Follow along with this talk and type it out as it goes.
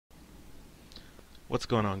What's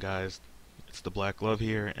going on, guys? It's the Black Glove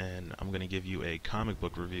here, and I'm going to give you a comic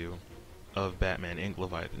book review of Batman Inc.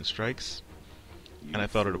 Leviathan Strikes. And I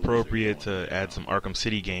felt it appropriate to add some Arkham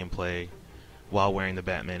City gameplay while wearing the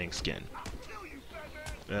Batman Inc. skin.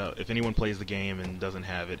 If anyone plays the game and doesn't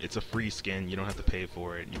have it, it's a free skin. You don't have to pay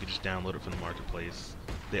for it. You can just download it from the marketplace.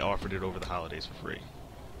 They offered it over the holidays for free.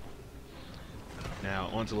 Now,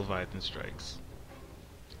 on to Leviathan Strikes.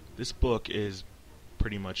 This book is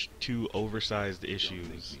pretty much two oversized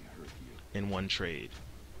issues in one trade.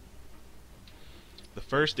 The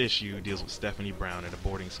first issue deals with Stephanie Brown at a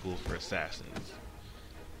boarding school for assassins.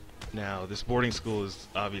 Now, this boarding school is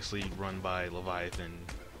obviously run by Leviathan,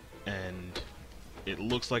 and it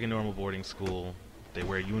looks like a normal boarding school. They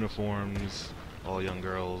wear uniforms, all young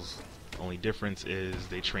girls. The only difference is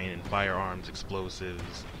they train in firearms,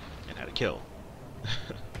 explosives, and how to kill.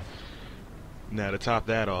 Now, to top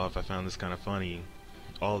that off, I found this kind of funny.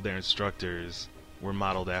 All of their instructors were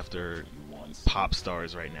modeled after pop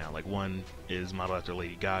stars right now. Like, one is modeled after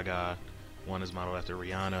Lady Gaga, one is modeled after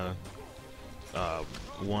Rihanna,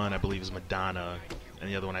 one I believe is Madonna, and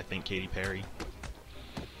the other one I think Katy Perry.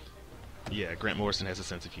 Yeah, Grant Morrison has a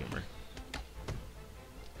sense of humor.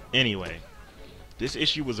 Anyway, this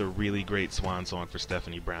issue was a really great swan song for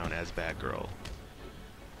Stephanie Brown as Batgirl.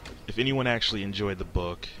 If anyone actually enjoyed the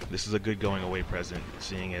book, this is a good going away present,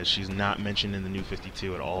 seeing as she's not mentioned in the New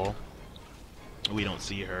 52 at all. We don't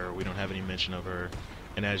see her, we don't have any mention of her,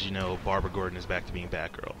 and as you know, Barbara Gordon is back to being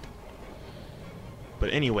Batgirl.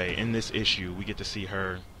 But anyway, in this issue, we get to see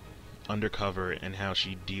her undercover and how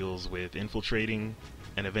she deals with infiltrating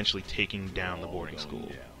and eventually taking down the boarding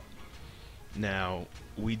school. Now,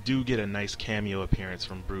 we do get a nice cameo appearance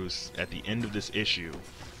from Bruce at the end of this issue,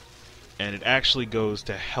 and it actually goes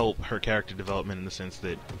to help her character development in the sense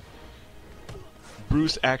that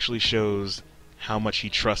Bruce actually shows how much he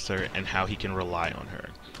trusts her and how he can rely on her.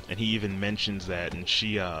 And he even mentions that, and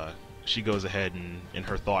she goes ahead and in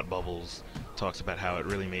her thought bubbles talks about how it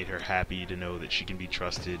really made her happy to know that she can be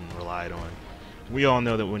trusted and relied on. We all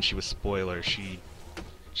know that when she was Spoiler, she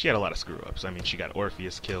had a lot of screw-ups. I mean, she got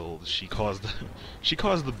Orpheus killed. She caused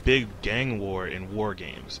the big gang war in War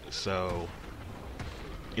Games. So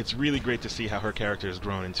it's really great to see how her character has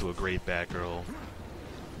grown into a great Batgirl.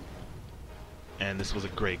 And this was a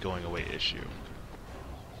great going away issue.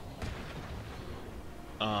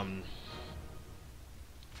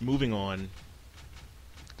 Moving on,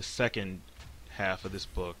 the second half of this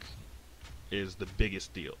book is the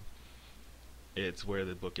biggest deal. It's where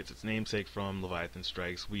the book gets its namesake from, Leviathan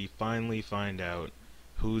Strikes. We finally find out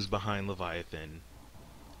who's behind Leviathan,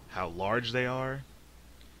 how large they are,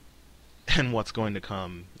 and what's going to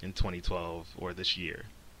come in 2012 or this year.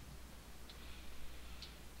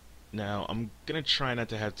 Now, I'm going to try not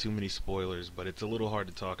to have too many spoilers, but it's a little hard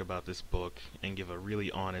to talk about this book and give a really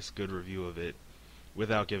honest, good review of it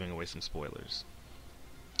without giving away some spoilers.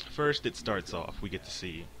 First, it starts off. We get to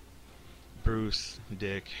see Bruce,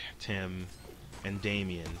 Dick, Tim, and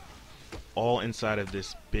Damian all inside of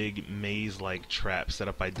this big maze-like trap set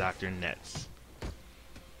up by Dr. Netz.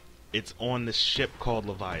 It's on this ship called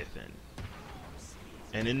Leviathan.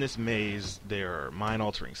 And in this maze, there are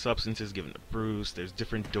mind-altering substances given to Bruce. There's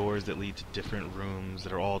different doors that lead to different rooms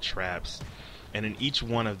that are all traps. And in each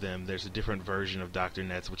one of them, there's a different version of Dr.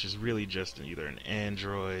 Netz, which is really just either an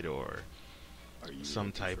android or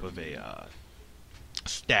some type of a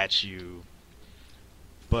statue.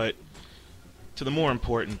 But to the more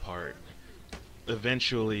important part,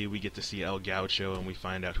 eventually we get to see El Gaucho and we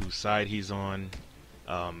find out whose side he's on.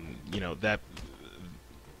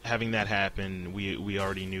 Having that happen, we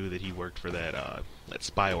already knew that he worked for that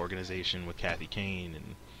spy organization with Kathy Kane,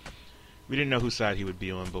 and we didn't know whose side he would be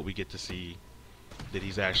on, but we get to see that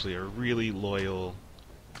he's actually a really loyal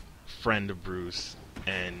friend of Bruce,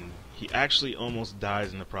 and he actually almost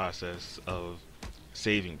dies in the process of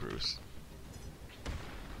saving Bruce.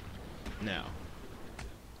 Now,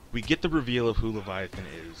 we get the reveal of who Leviathan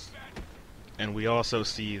is, and we also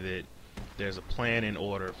see that there's a plan in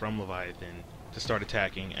order from Leviathan to start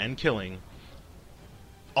attacking and killing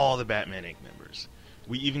all the Batman Inc. members.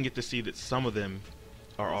 We even get to see that some of them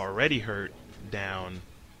are already hurt, down,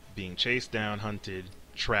 being chased down, hunted,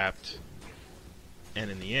 trapped, and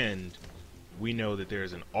in the end, we know that there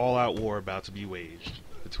is an all-out war about to be waged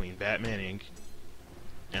between Batman Inc.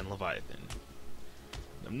 and Leviathan.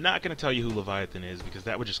 I'm not going to tell you who Leviathan is because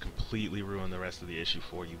that would just completely ruin the rest of the issue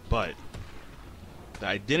for you, but the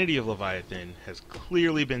identity of Leviathan has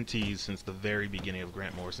clearly been teased since the very beginning of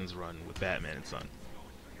Grant Morrison's run with Batman and Son.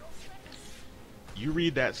 You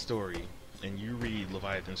read that story, and you read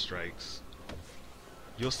Leviathan Strikes,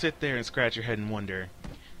 you'll sit there and scratch your head and wonder,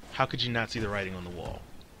 How could you not see the writing on the wall?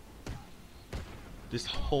 This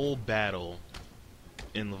whole battle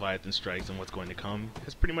in Leviathan Strikes and what's going to come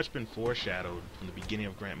has pretty much been foreshadowed from the beginning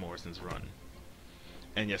of Grant Morrison's run.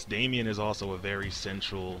 And yes, Damian is also a very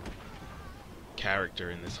central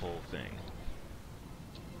character in this whole thing.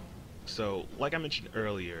 So, like I mentioned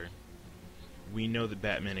earlier, we know that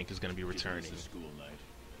Batman Inc. is going to be returning.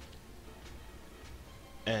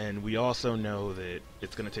 And we also know that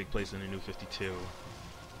it's going to take place in the New 52.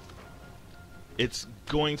 It's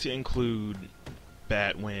going to include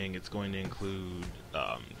Batwing, it's going to include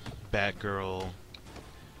Batgirl,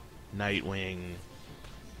 Nightwing.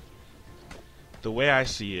 The way I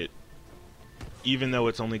see it, even though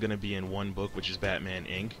it's only going to be in one book, which is Batman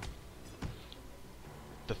Inc.,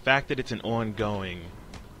 the fact that it's an ongoing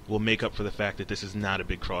will make up for the fact that this is not a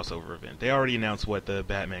big crossover event. They already announced what the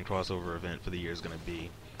Batman crossover event for the year is going to be,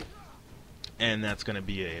 and that's going to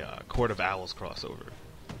be a Court of Owls crossover.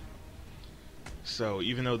 So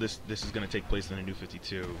even though this is going to take place in the New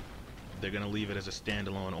 52, they're going to leave it as a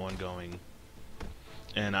standalone ongoing,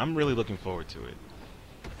 and I'm really looking forward to it.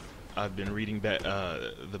 I've been reading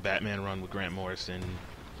the Batman run with Grant Morrison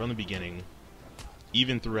from the beginning,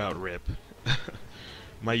 even throughout RIP.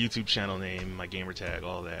 My YouTube channel name, my gamer tag,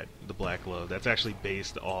 all that, the Black Glove, that's actually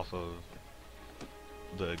based off of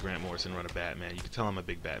the Grant Morrison run of Batman. You can tell I'm a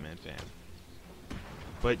big Batman fan.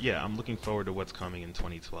 But yeah, I'm looking forward to what's coming in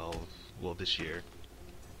 2012, well, this year.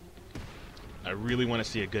 I really want to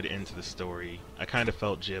see a good end to the story. I kind of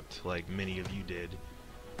felt gypped, like many of you did,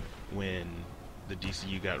 when the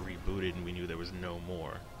DCU got rebooted and we knew there was no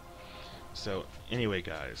more. So, anyway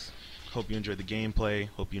guys, hope you enjoyed the gameplay,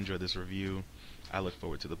 hope you enjoyed this review. I look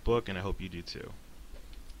forward to the book, and I hope you do too.